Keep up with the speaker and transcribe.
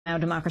Now,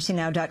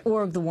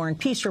 democracynow.org, The War and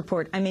Peace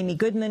Report. I'm Amy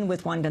Goodman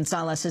with Juan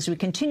Gonzalez as we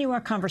continue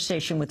our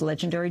conversation with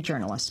legendary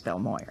journalist Bill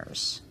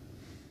Moyers.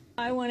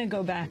 I want to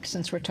go back,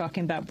 since we're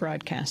talking about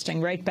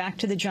broadcasting, right back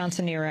to the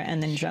Johnson era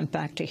and then jump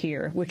back to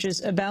here, which is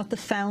about the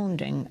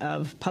founding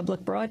of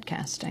public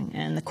broadcasting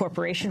and the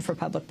Corporation for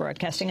Public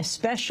Broadcasting,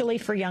 especially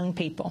for young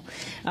people,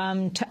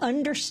 to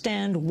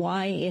understand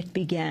why it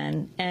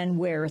began and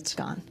where it's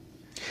gone.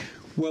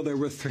 Well, there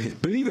were three.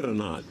 Believe it or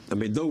not, I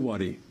mean,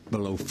 nobody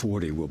below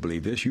 40 will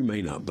believe this. You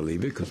may not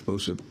believe it because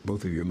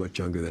both of you are much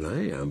younger than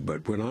I am.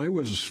 But when I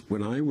was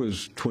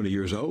 20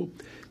 years old,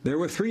 there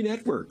were three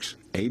networks: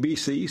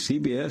 ABC,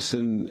 CBS,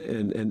 and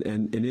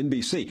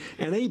NBC.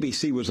 And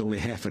ABC was only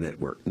half a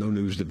network, no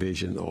news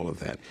division, all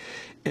of that.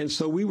 And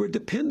so we were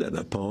dependent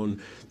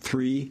upon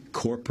three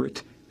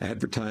corporate,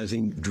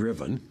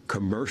 advertising-driven,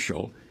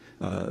 commercial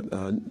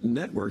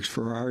networks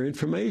for our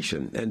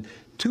information. And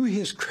to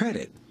his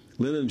credit,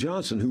 Lyndon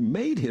Johnson, who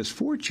made his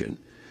fortune,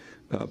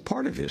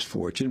 part of his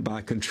fortune,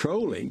 by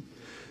controlling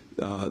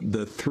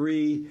the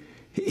three.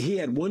 He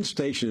had one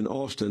station in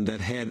Austin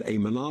that had a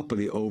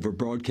monopoly over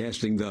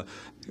broadcasting the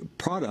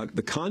product,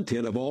 the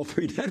content of all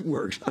three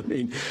networks. I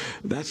mean,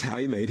 that's how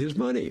he made his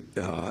money,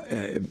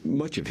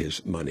 much of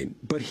his money.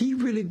 But he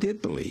really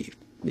did believe.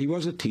 He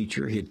was a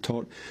teacher. He had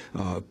taught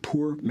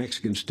poor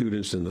Mexican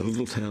students in the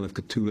little town of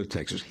Cotulla,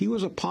 Texas. He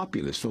was a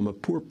populist from a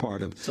poor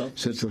part of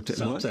Central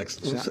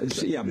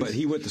Texas. Yeah, but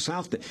he went to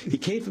South. He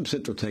came from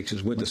Central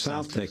Texas, went to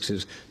South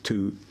Texas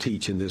to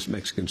teach in this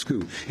Mexican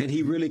school. And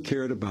he really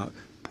cared about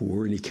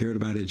poor, and he cared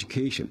about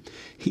education.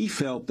 He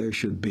felt there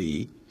should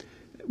be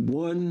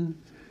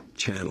one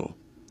channel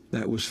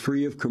that was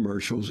free of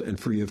commercials and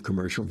free of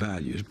commercial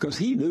values, because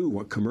he knew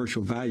what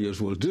commercial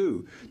values will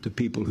do to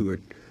people who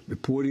are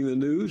reporting the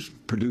news,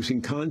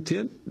 producing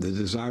content. The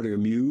desire to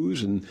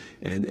amuse and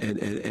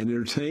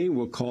entertain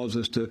will cause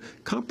us to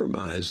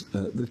compromise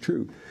the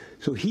truth.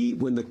 So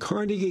when the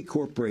Carnegie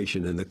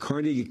Corporation and the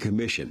Carnegie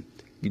Commission,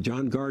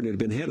 John Gardner had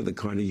been head of the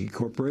Carnegie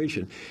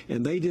Corporation,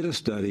 and they did a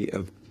study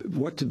of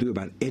what to do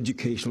about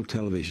educational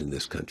television in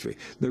this country.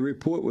 The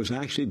report was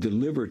actually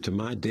delivered to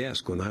my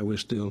desk when I was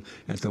still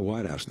at the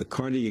White House. The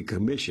Carnegie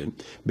Commission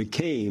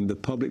became the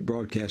Public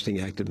Broadcasting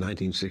Act of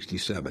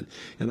 1967.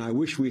 And I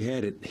wish we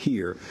had it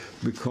here,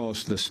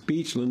 because the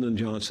speech Lyndon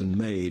Johnson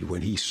made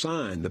when he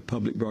signed the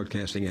Public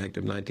Broadcasting Act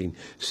of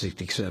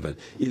 1967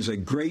 is a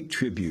great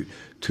tribute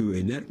to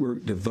a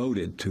network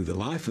devoted to the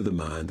life of the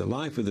mind, the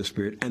life of the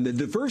spirit, and the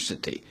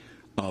diversity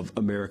of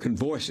American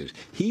voices.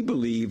 He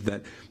believed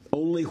that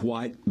only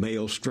white,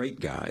 male, straight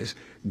guys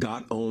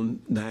got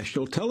on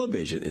national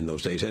television in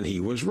those days, and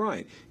he was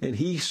right. And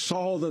he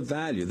saw the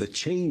value, the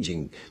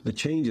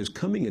changes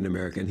coming in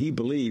America, and he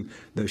believed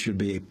there should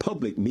be a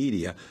public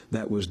media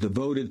that was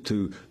devoted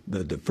to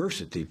the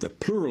diversity, the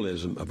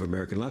pluralism of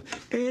American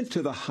life, and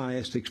to the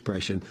highest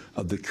expression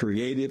of the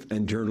creative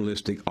and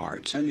journalistic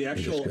arts. And the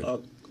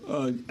actual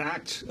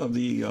act of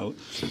the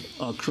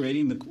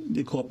creating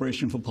the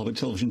Corporation for Public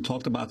Television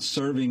talked about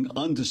serving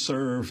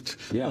underserved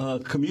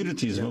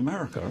communities of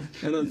America.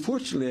 And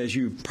unfortunately, as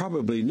you've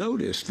probably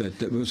noticed, that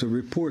there was a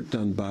report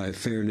done by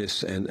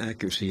Fairness and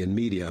Accuracy in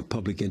Media, a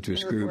public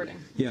interest group.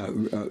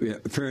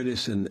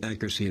 Fairness and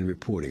Accuracy in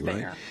Reporting,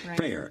 right?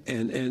 Fair.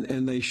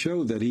 And they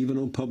show that even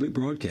on public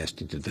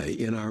broadcasting today,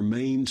 in our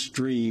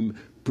mainstream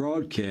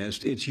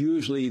broadcast, it's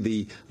usually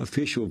the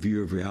official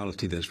view of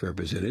reality that's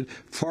represented.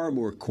 Far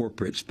more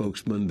corporate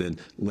spokesmen than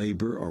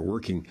labor or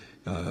working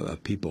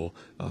people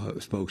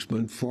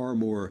spokesmen. Far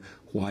more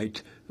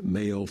white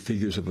male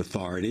figures of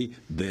authority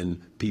than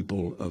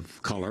people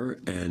of color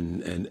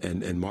and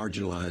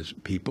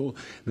marginalized people.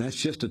 That's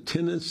just a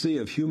tendency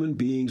of human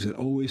beings that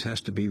always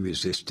has to be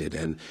resisted.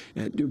 And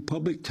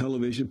public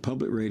television,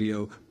 public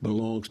radio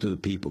belongs to the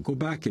people. Go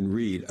back and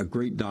read a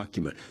great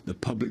document, the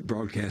Public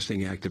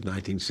Broadcasting Act of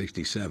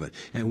 1967.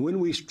 And when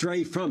we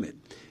stray from it,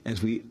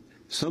 as we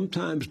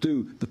sometimes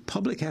do, the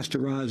public has to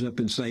rise up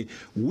and say,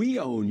 we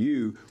own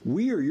you,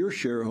 we are your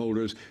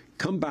shareholders,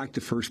 come back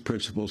to first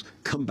principles,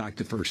 come back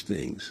to first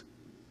things.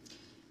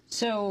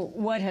 So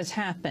what has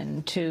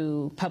happened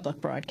to public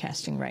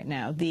broadcasting right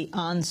now, the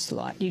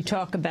onslaught? You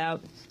talk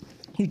about,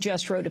 you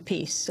just wrote a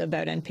piece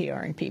about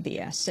NPR and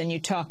PBS, and you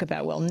talk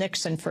about, well,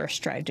 Nixon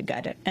first tried to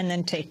gut it and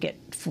then take it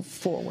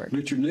forward.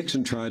 Richard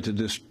Nixon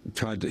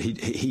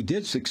he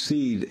did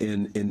succeed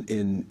in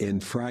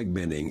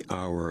fragmenting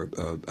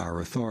our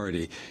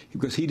authority,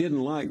 because he didn't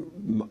like,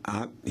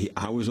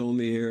 I was on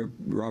the air,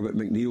 Robert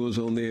McNeil was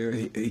on the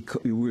air,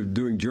 we were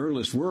doing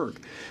journalist work,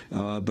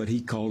 but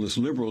he called us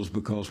liberals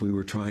because we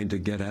were trying to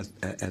get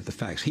at the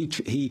facts.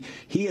 He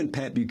and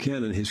Pat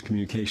Buchanan, his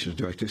communications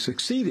director,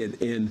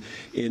 succeeded in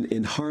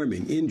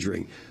harming,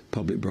 injuring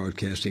public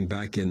broadcasting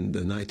back in the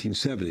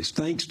 1970s.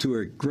 Thanks to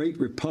a great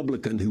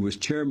Republican who was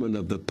chairman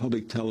of the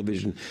public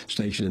television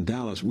station in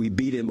Dallas, we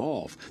beat him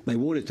off. They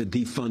wanted to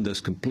defund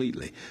us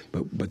completely,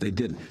 but they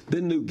didn't.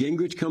 Then Newt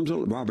Gingrich comes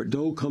along, Robert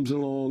Dole comes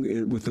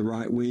along with the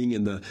right wing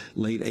in the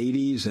late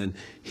 80s, and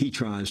he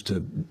tries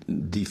to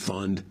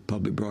defund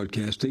public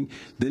broadcasting.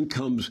 Then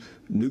comes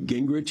Newt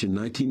Gingrich in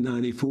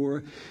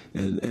 1994,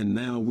 and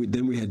now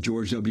then we had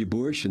George W.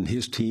 Bush and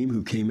his team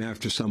who came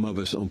after some of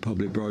us on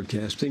public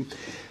broadcasting.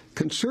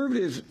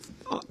 Conservatives,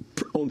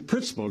 on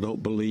principle,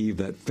 don't believe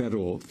that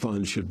federal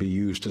funds should be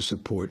used to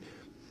support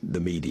the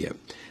media.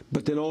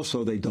 But then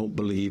also they don't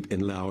believe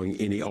in allowing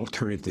any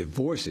alternative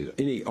voices,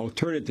 any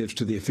alternatives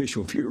to the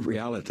official view of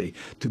reality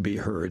to be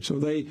heard. So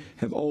they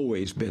have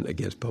always been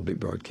against public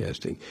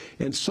broadcasting.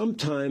 And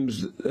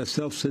sometimes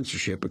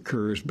self-censorship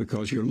occurs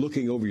because you're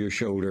looking over your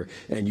shoulder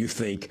and you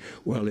think,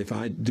 well, if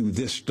I do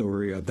this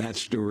story or that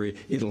story,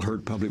 it'll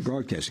hurt public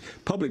broadcasting.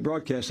 Public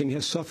broadcasting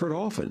has suffered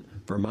often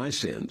for my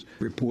sins,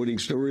 reporting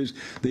stories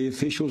the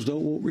officials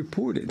don't want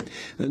reported.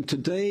 And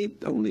today,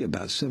 only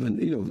about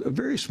a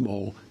very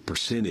small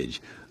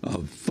percentage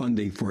of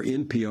funding for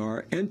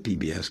NPR and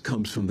PBS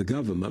comes from the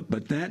government,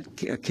 but that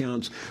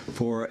accounts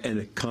for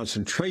a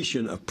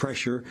concentration of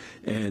pressure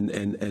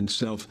and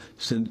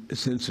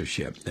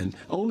self-censorship. And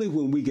only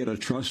when we get a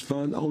trust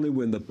fund, only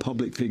when the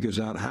public figures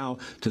out how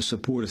to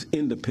support us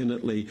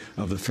independently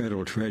of the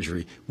federal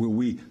treasury, will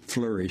we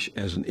flourish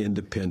as an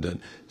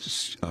independent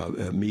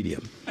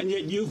medium. And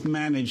yet you've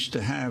managed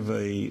to have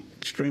a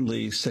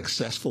extremely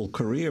successful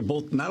career,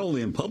 both not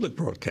only in public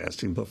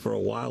broadcasting, but for a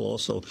while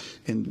also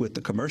with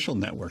the commercial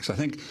networks. I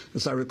think,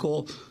 as I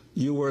recall,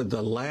 you were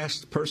the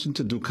last person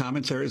to do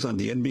commentaries on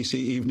the NBC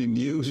Evening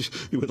News.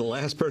 You were the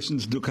last person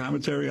to do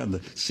commentary on the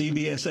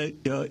CBS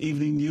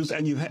Evening News,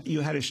 and you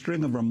had a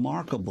string of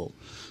remarkable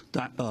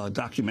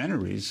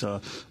documentaries.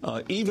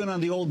 Even on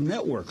the old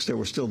networks, there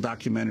were still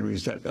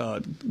documentaries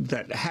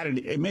that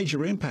had a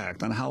major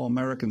impact on how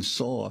Americans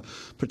saw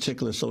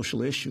particular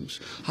social issues.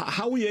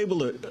 How were you able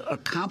to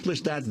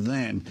accomplish that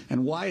then,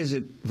 and why is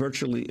it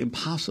virtually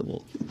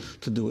impossible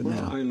to do it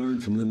now? I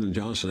learned from Lyndon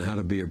Johnson how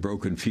to be a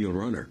broken field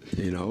runner.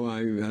 You know,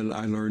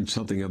 I learned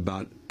something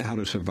about how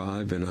to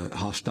survive in a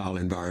hostile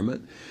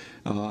environment.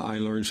 I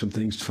learned some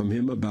things from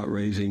him about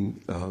raising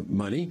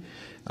money.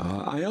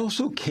 I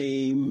also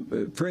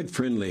Fred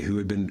Friendly, who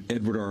had been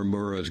Edward R.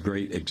 Murrah's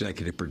great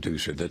executive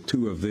producer, the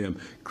two of them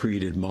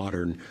created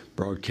modern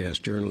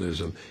broadcast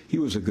journalism. He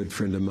was a good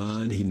friend of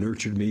mine. He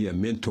nurtured me, a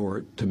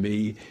mentor to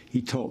me.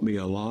 He taught me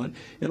a lot.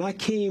 And I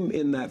came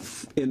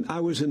I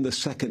was in the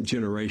second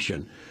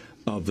generation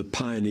of the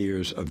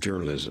pioneers of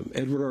journalism.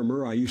 Edward R.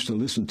 Murrah I used to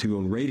listen to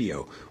on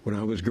radio when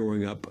I was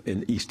growing up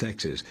in East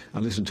Texas. I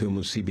listened to him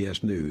on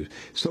CBS News.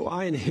 So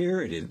I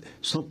inherited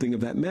something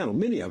of that mantle.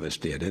 Many of us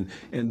did.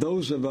 And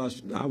those of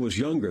us, I was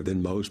younger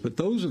than most, but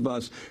those of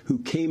us who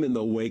came in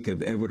the wake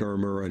of Edward R.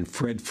 Murrah and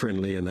Fred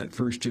Friendly and that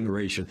first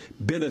generation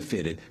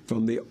benefited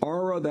from the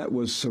aura that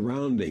was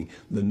surrounding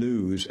the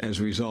news as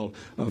a result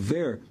of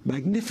their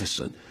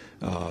magnificent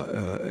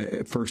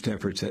first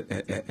efforts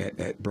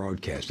at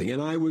broadcasting.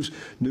 And I was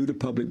new to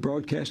public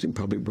broadcasting.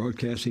 Public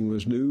broadcasting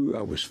was new.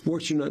 I was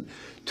fortunate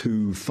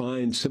to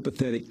find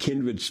sympathetic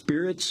kindred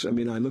spirits. I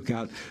mean, I look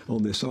out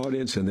on this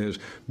audience, and there's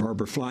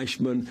Barbara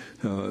Fleischman,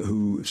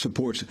 who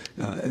supports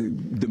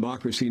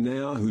Democracy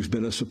Now!, who's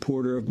been a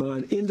supporter of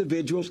mine,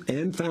 individuals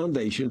and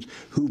foundations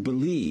who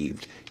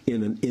believed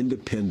in an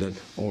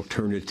independent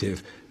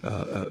alternative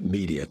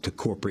media to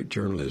corporate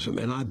journalism.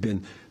 And I've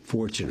been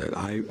fortunate.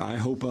 I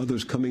hope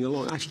others coming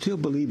along. I still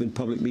believe in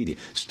public media,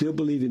 still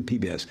believe in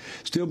PBS,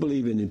 still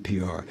believe in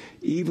NPR.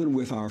 Even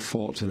with our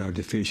faults and our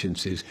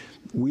deficiencies,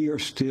 we are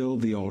still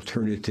the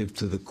alternative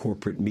to the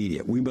corporate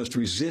media. We must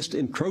resist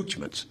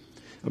encroachments.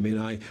 I mean,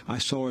 I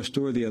saw a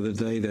story the other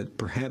day that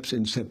perhaps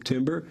in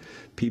September,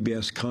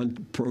 PBS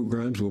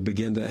programs will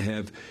begin to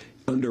have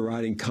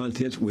underwriting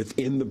contents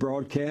within the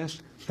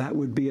broadcast. That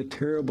would be a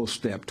terrible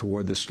step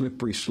toward the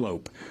slippery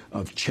slope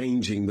of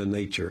changing the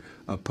nature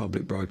of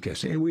public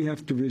broadcasting. And we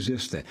have to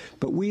resist that.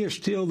 But we are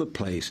still the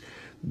place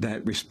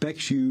that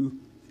respects you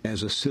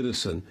as a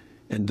citizen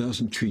and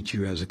doesn't treat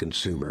you as a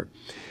consumer.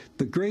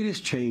 The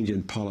greatest change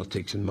in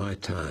politics in my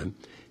time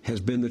has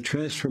been the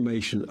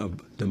transformation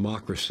of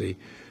democracy,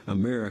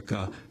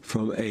 America,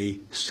 from a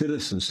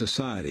citizen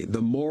society,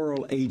 the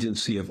moral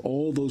agency of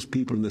all those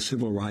people in the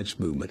civil rights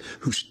movement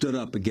who stood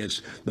up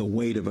against the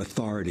weight of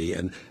authority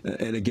and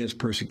against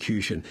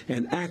persecution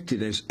and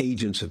acted as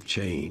agents of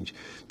change.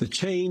 The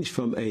change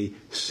from a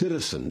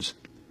citizen's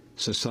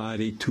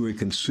society to a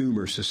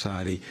consumer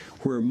society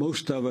where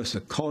most of us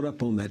are caught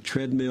up on that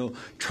treadmill,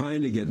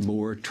 trying to get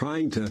more,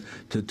 trying to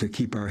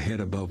keep our head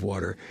above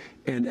water.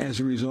 And as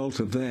a result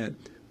of that,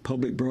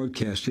 public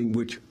broadcasting,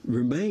 which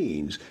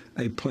remains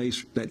a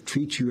place that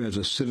treats you as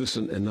a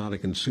citizen and not a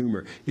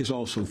consumer, is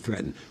also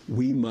threatened.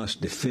 We must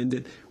defend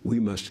it. We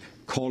must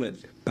call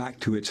it back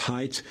to its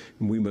heights,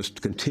 and we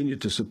must continue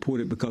to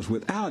support it, because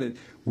without it,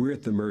 we're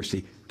at the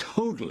mercy,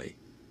 totally,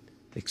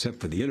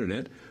 except for the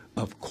internet,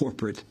 of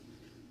corporate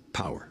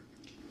power.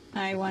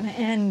 I want to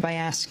end by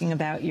asking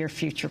about your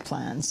future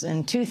plans.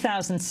 In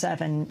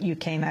 2007, you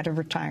came out of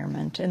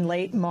retirement. In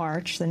late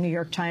March, the New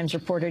York Times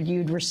reported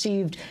you'd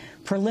received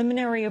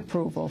preliminary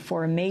approval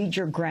for a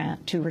major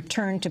grant to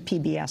return to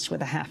PBS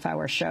with a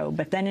half-hour show.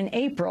 But then in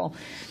April,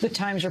 the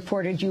Times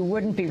reported you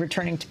wouldn't be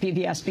returning to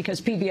PBS because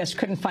PBS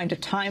couldn't find a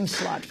time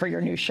slot for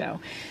your new show.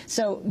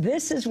 So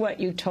this is what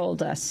you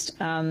told us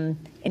in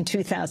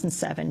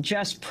 2007,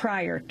 just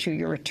prior to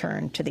your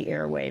return to the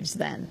airwaves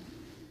then.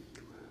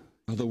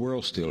 Well, the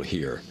world's still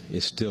here.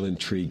 It's still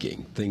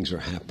intriguing. Things are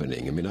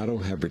happening. I mean, I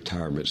don't have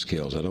retirement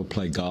skills. I don't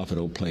play golf. I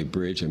don't play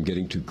bridge. I'm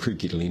getting too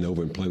creaky to lean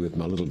over and play with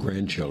my little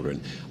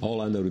grandchildren.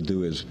 All I know to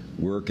do is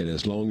work, and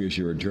as long as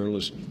you're a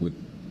journalist with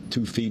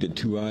 2 feet and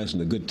 2 eyes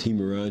and a good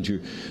team around you,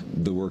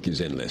 the work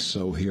is endless.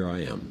 So here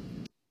I am.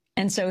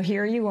 And so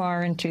here you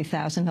are in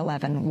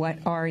 2011. What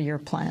are your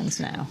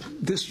plans now?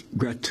 This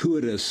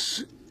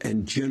gratuitous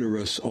and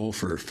generous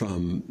offer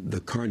from the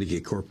Carnegie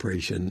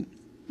Corporation.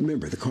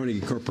 Remember, the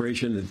Carnegie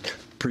Corporation had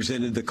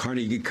presented the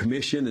Carnegie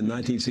Commission in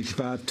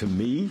 1965 to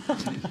me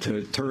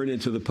to turn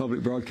into the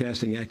Public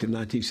Broadcasting Act of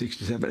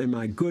 1967. And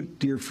my good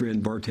dear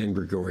friend, Bartan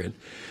Gregorian,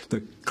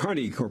 the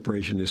Carnegie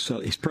Corporation he's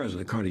president of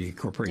the Carnegie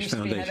Corporation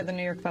Foundation. Head of the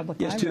New York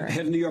Public Library. Yes, head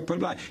of the New York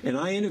Public Library. And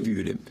I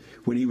interviewed him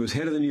when he was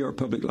head of the New York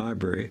Public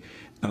Library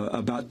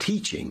about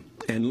teaching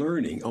and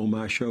learning on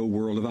my show,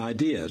 World of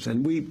Ideas.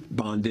 And we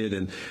bonded,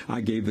 and I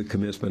gave the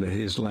commencement at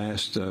his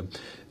last,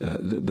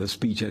 the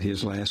speech at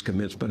his last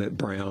commencement at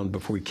Brown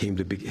before he came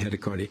to be head of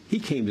Carnegie. He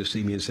came to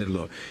see me and said,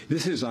 look,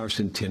 this is our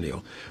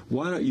centennial.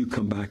 Why don't you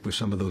come back with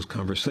some of those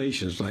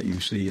conversations like you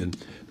see in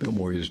Bill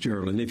Moyers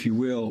Journal? And if you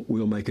will,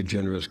 we'll make a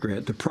generous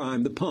grant to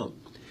prime the pump.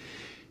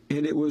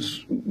 And it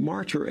was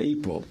March or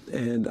April,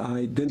 and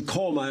I then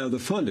called my other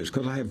funders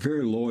because I have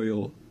very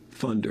loyal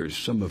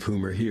funders, some of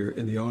whom are here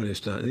in the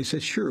audience now. They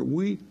said, sure,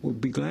 we will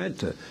be glad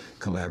to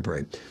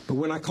collaborate. But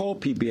when I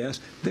called PBS,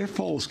 their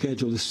fall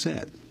schedule is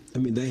set. I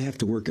mean, they have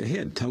to work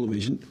ahead.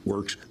 Television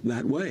works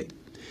that way.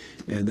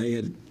 And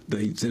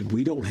they said,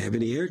 we don't have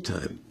any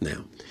airtime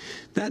now.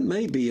 That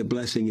may be a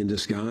blessing in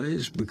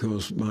disguise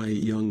because my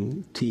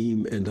young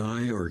team and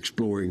I are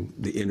exploring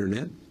the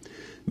Internet.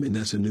 I mean,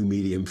 that's a new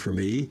medium for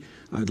me.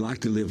 I'd like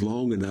to live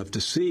long enough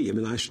to see. I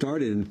mean, I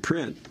started in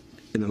print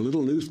in a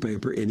little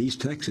newspaper in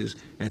East Texas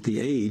at the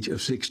age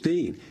of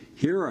 16.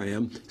 Here I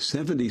am,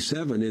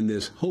 77, in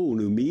this whole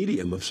new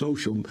medium of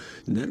social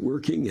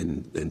networking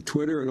and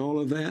Twitter and all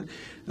of that.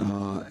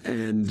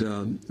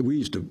 We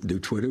used to do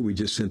Twitter. We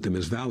just sent them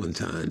as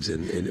Valentines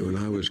when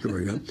I was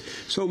growing up.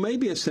 So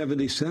maybe at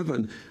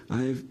 77,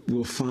 I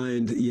will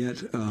find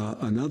yet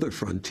another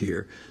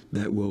frontier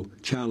that will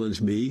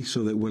challenge me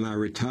so that when I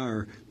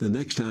retire, the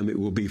next time it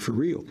will be for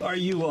real. Are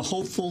you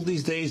hopeful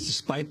these days,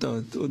 despite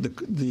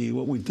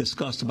what we've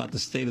discussed about the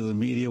state of the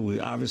media?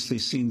 We've obviously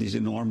seen these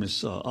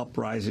enormous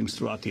uprisings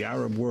throughout the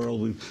Arab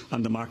world.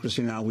 On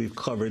Democracy Now! We've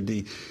covered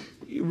the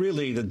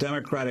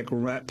democratic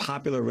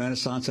popular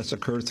renaissance that's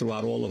occurred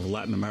throughout all of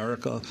Latin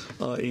America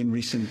in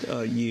recent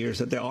years,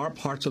 that there are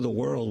parts of the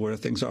world where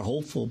things are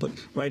hopeful. But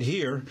right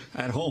here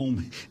at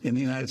home in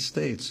the United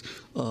States,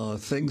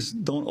 things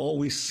don't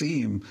always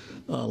seem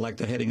like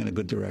they're heading in a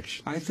good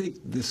direction. I think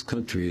this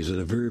country is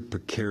in a very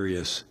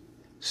precarious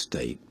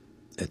state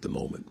at the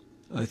moment.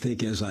 I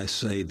think, as I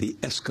say, the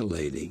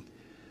escalating,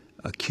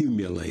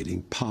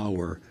 accumulating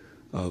power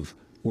of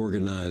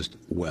organized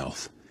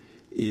wealth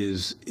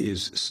is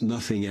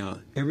snuffing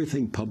out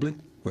everything public,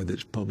 whether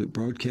it's public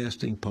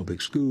broadcasting, public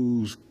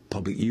schools,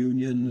 public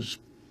unions,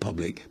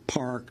 public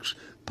parks,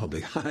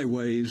 public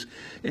highways.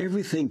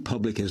 Everything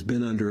public has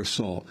been under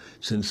assault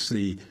since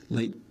the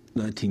late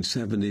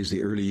 1970s,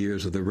 the early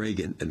years of the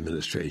Reagan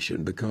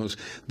administration, because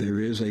there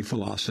is a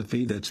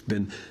philosophy that's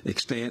been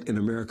extant in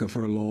America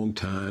for a long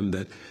time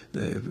that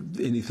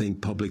anything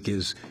public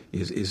is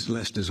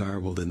less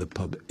desirable than the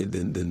public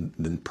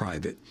than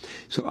private.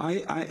 So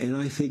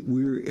I think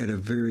we're at a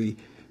very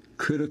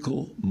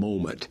critical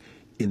moment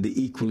in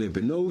the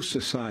equilibrium. No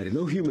society,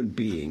 no human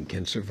being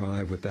can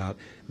survive without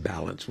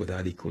balance,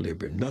 without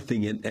equilibrium.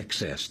 Nothing in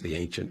excess, the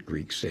ancient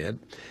Greeks said.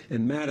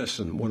 And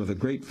Madison, one of the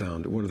great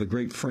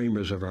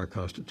framers of our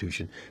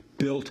Constitution,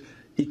 built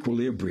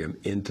equilibrium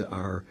into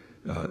our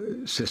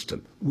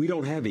system. We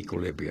don't have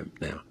equilibrium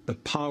now. The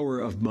power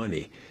of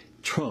money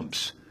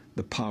trumps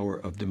the power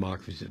of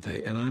democracy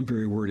today, and I'm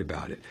very worried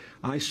about it.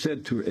 I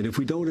said to her, and if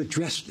we don't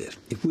address this,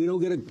 if we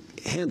don't get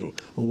a handle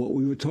on what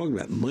we were talking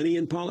about, money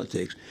and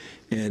politics,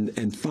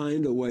 and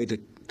find a way to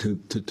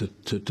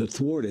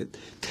thwart it,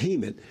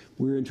 tame it,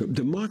 we're into it.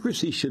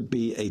 Democracy should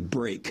be a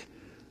brake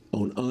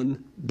on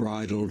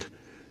unbridled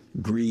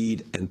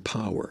greed and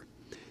power,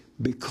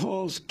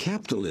 because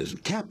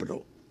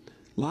capital,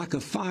 like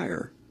a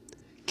fire,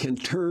 can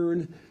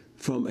turn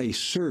from a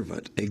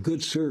servant, a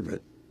good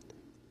servant,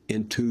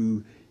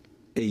 into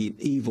an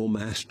evil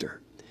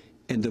master.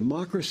 And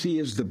democracy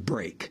is the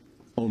brake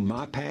on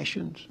my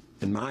passions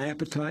and my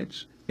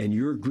appetites and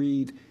your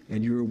greed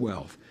and your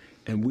wealth.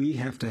 And we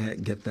have to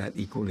get that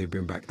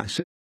equilibrium back. I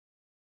said